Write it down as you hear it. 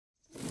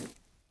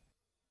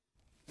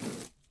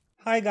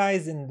Hi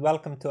guys, and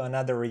welcome to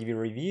another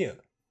review.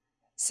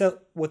 So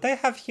what I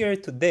have here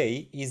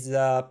today is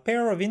a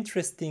pair of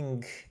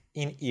interesting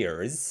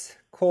in-ears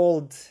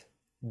called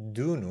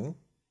Dunu.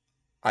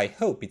 I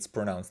hope it's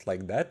pronounced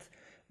like that.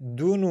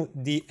 Dunu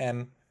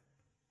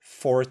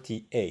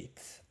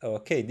DM-480.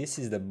 Okay, this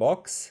is the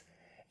box,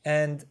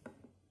 and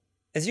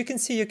as you can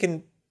see, you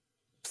can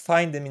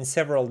find them in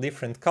several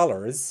different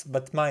colors,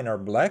 but mine are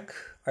black.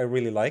 I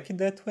really like it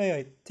that way.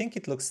 I think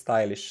it looks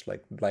stylish,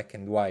 like black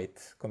and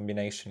white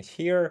combination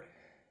here.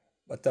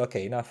 But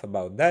okay, enough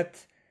about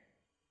that.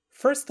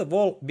 First of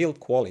all, build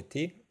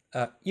quality.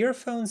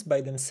 Earphones by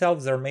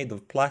themselves are made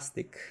of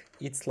plastic.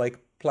 It's like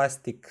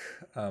plastic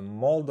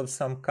mold of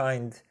some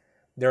kind.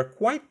 They're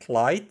quite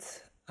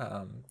light,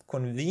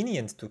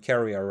 convenient to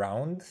carry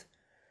around.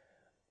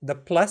 The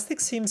plastic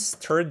seems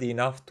sturdy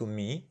enough to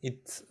me.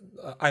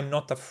 I'm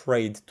not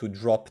afraid to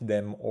drop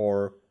them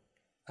or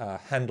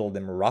handle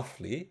them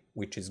roughly,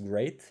 which is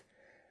great.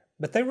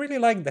 But I really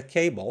like the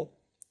cable.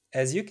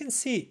 As you can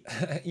see,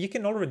 you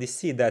can already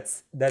see that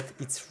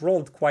it's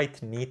rolled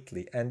quite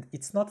neatly and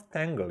it's not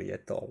tangly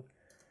at all.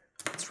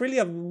 It's really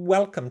a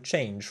welcome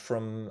change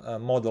from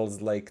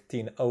models like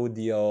Teen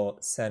Audio,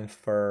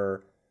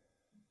 Senfer,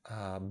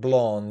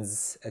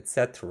 Blondes,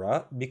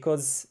 etc.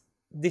 because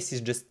this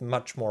is just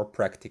much more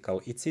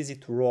practical. It's easy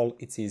to roll,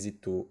 it's easy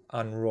to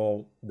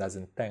unroll,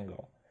 doesn't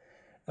tangle.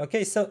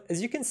 Okay, so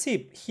as you can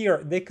see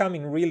here, they come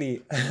in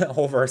really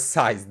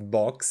oversized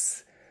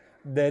box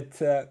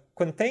that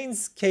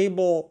contains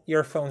cable,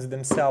 earphones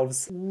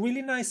themselves,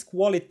 really nice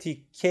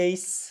quality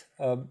case.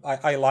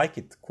 I like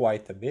it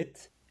quite a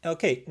bit.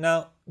 Okay,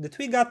 now that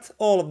we got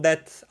all of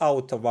that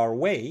out of our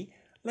way,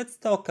 let's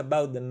talk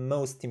about the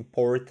most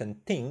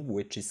important thing,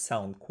 which is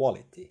sound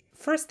quality.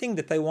 First thing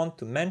that I want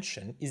to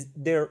mention is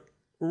they're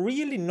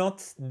really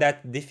not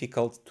that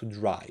difficult to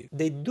drive.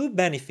 They do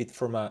benefit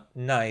from a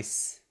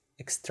nice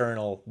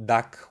external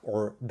DAC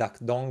or DAC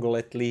dongle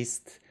at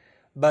least,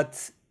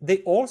 but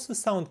they also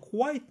sound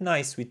quite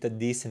nice with a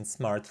decent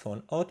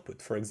smartphone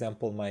output. For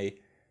example, my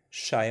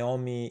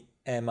Xiaomi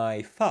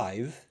Mi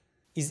 5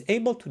 is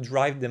able to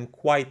drive them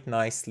quite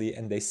nicely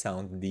and they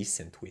sound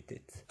decent with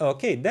it.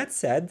 Okay, that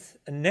said,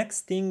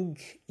 next thing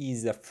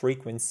is a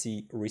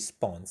frequency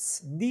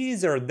response.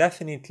 These are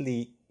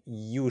definitely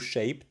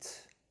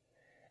U-shaped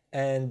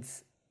and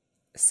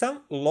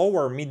some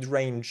lower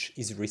mid-range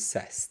is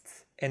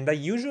recessed. And I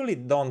usually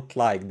don't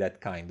like that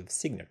kind of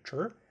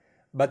signature,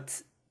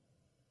 but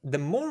the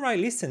more I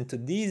listen to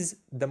these,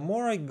 the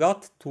more I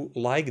got to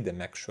like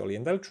them actually,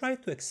 and I'll try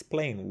to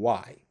explain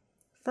why.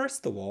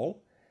 First of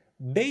all,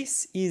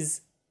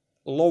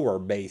 lower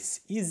bass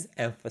is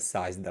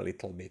emphasized a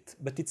little bit,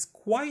 but it's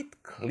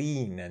quite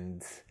clean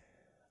and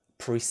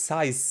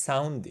precise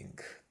sounding.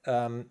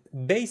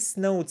 Bass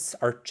notes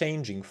are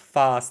changing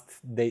fast,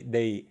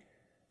 they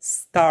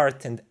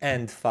start and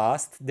end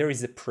fast, there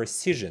is a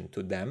precision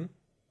to them,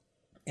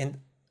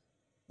 and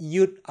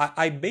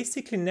I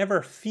basically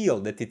never feel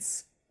that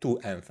it's too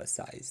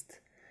emphasized.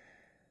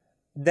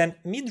 Then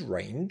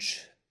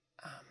mid-range,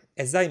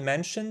 as I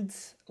mentioned,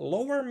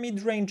 lower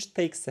mid-range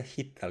takes a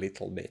hit a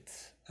little bit.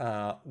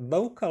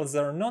 Vocals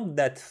are not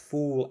that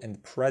full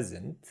and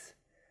present,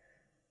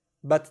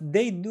 but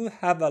they do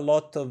have a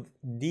lot of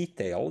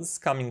details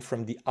coming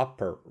from the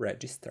upper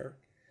register.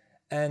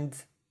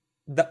 And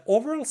the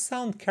overall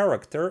sound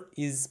character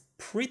is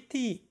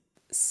pretty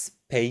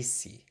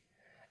spacey.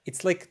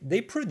 It's like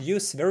they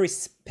produce very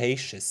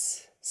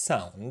spacious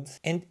sound,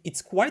 and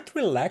it's quite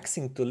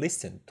relaxing to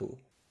listen to.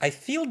 I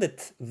feel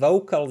that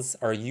vocals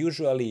are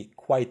usually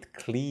quite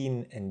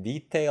clean and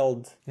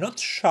detailed, not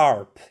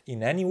sharp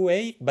in any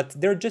way, but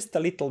they're just a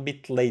little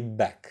bit laid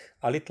back,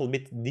 a little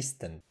bit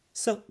distant.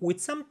 So with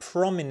some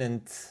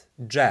prominent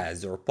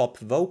jazz or pop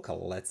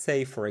vocal, let's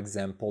say for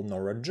example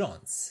Norah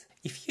Jones,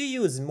 if you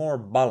use more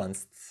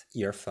balanced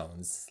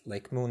earphones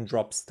like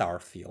Moondrop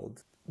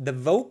Starfield, the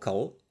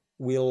vocal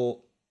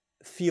will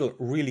feel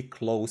really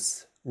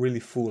close, really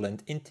full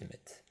and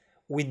intimate.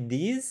 With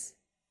these,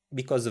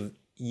 because of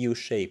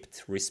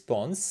U-shaped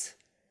response,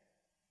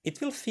 it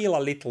will feel a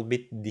little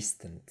bit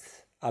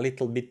distant, a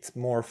little bit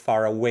more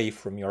far away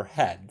from your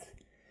head.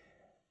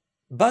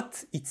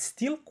 But it's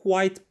still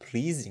quite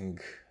pleasing,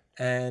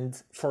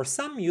 and for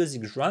some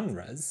music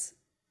genres,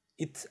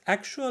 it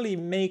actually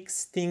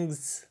makes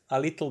things a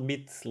little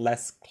bit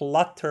less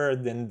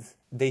cluttered and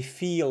they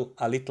feel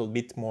a little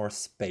bit more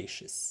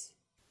spacious.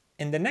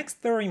 And the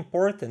next very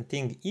important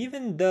thing,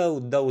 even though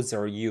those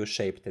are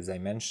U-shaped as I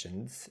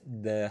mentioned,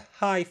 the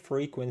high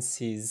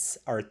frequencies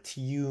are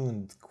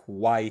tuned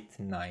quite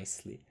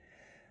nicely.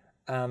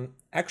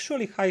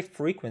 Actually, high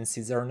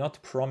frequencies are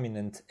not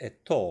prominent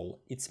at all.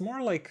 It's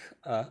more like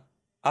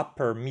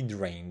upper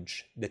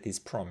mid-range that is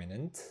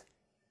prominent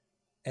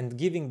and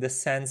giving the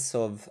sense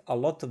of a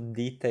lot of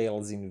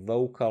details in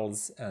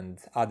vocals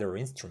and other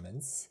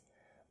instruments,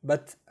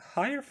 but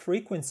higher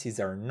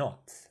frequencies are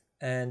not.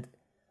 And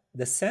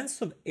the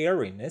sense of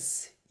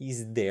airiness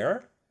is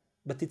there,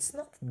 but it's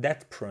not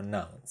that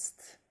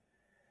pronounced.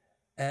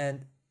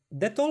 And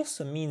that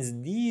also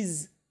means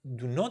these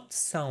do not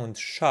sound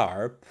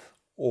sharp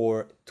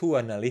or too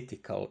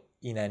analytical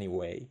in any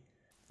way.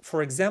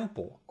 For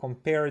example,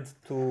 compared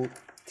to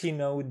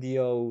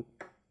Audio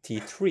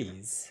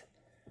T3s,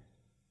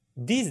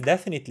 these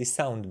definitely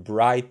sound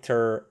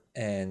brighter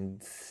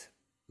and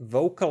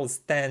vocals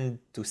tend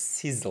to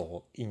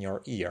sizzle in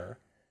your ear.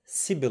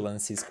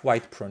 Sibilance is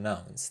quite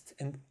pronounced,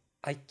 and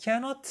I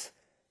cannot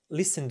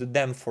listen to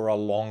them for a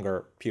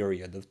longer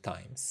period of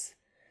times.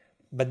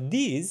 But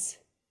these,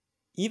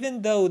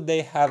 even though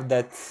they have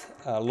that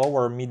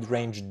lower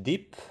mid-range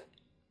dip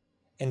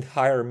and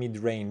higher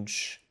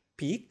mid-range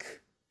peak,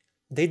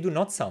 they do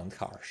not sound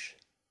harsh.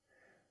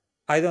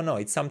 I don't know,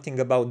 it's something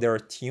about their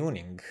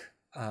tuning.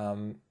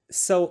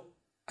 So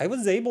I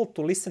was able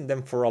to listen to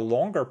them for a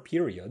longer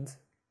period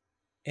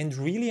and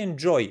really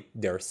enjoy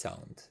their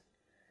sound.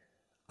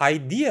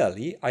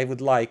 Ideally, I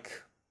would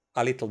like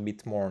a little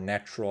bit more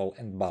natural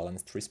and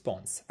balanced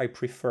response. I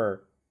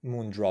prefer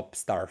Moondrop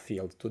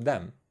Starfield to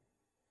them.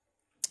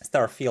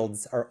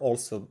 Starfields are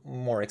also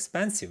more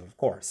expensive, of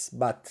course,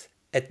 but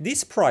at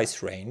this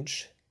price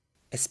range,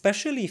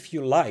 especially if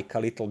you like a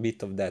little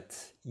bit of that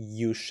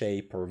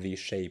U-shape or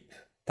V-shape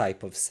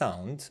type of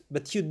sound,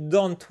 but you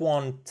don't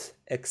want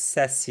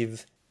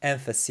excessive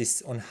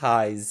emphasis on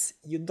highs,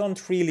 you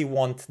don't really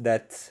want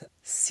that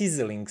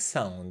sizzling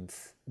sound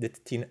that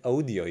Thin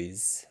Audio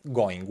is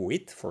going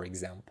with, for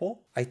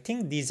example, I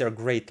think these are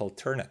great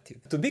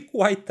alternatives. To be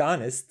quite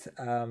honest,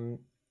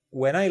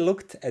 when I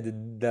looked at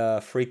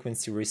the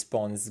frequency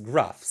response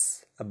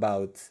graphs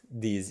about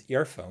these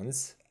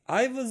earphones,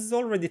 I was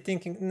already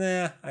thinking,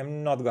 nah,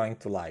 I'm not going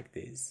to like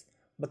these.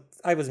 But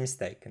I was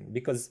mistaken,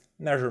 because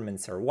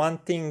measurements are one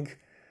thing,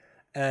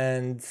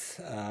 and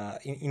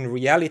in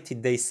reality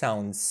they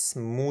sound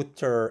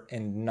smoother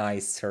and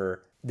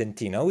nicer than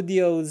Thin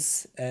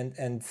Audio's,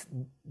 and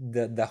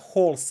the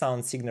whole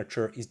sound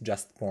signature is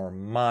just more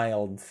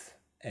mild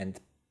and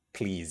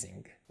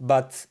pleasing.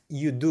 But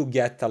you do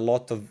get a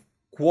lot of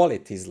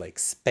qualities like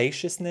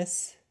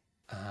spaciousness,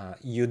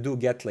 you do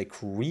get like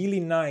really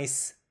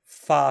nice,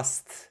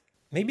 fast,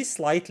 maybe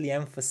slightly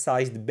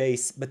emphasized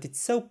bass, but it's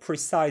so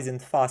precise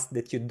and fast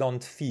that you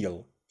don't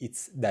feel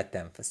it's that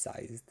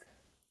emphasized.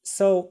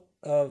 So,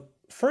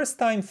 first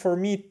time for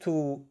me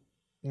to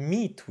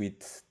meet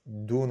with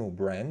Dunu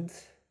brand.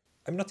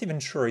 I'm not even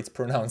sure it's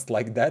pronounced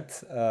like that.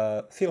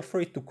 Feel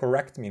free to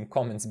correct me in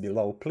comments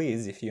below,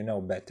 please, if you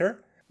know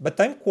better. But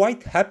I'm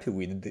quite happy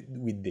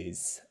with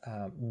this.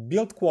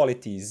 Build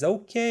quality is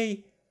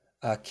okay,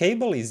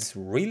 cable is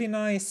really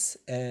nice,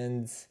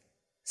 and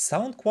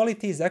sound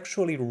quality is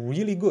actually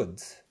really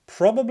good.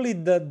 Probably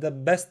the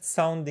best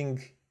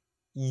sounding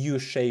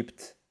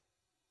U-shaped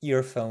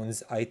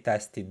earphones I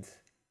tested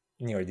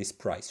near this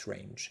price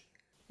range.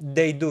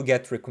 They do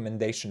get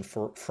recommendation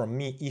from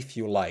me if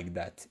you like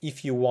that.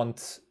 If you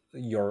want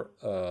your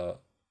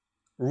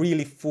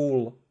really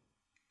full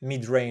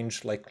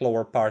mid-range, like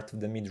lower part of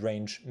the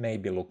mid-range,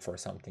 maybe look for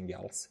something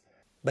else.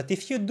 But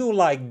if you do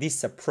like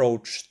this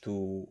approach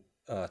to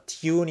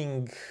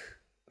tuning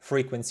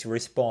frequency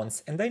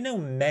response, and I know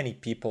many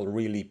people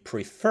really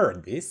prefer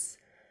this,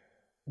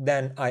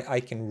 then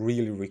I can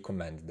really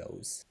recommend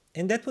those.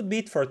 And that would be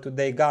it for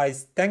today,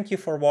 guys. Thank you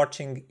for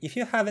watching. If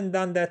you haven't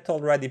done that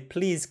already,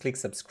 please click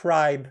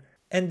subscribe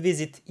and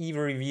visit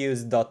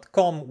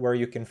iiWi.com, where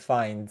you can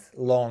find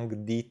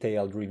long,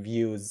 detailed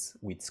reviews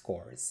with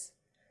scores.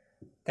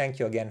 Thank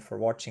you again for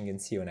watching, and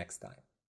see you next time.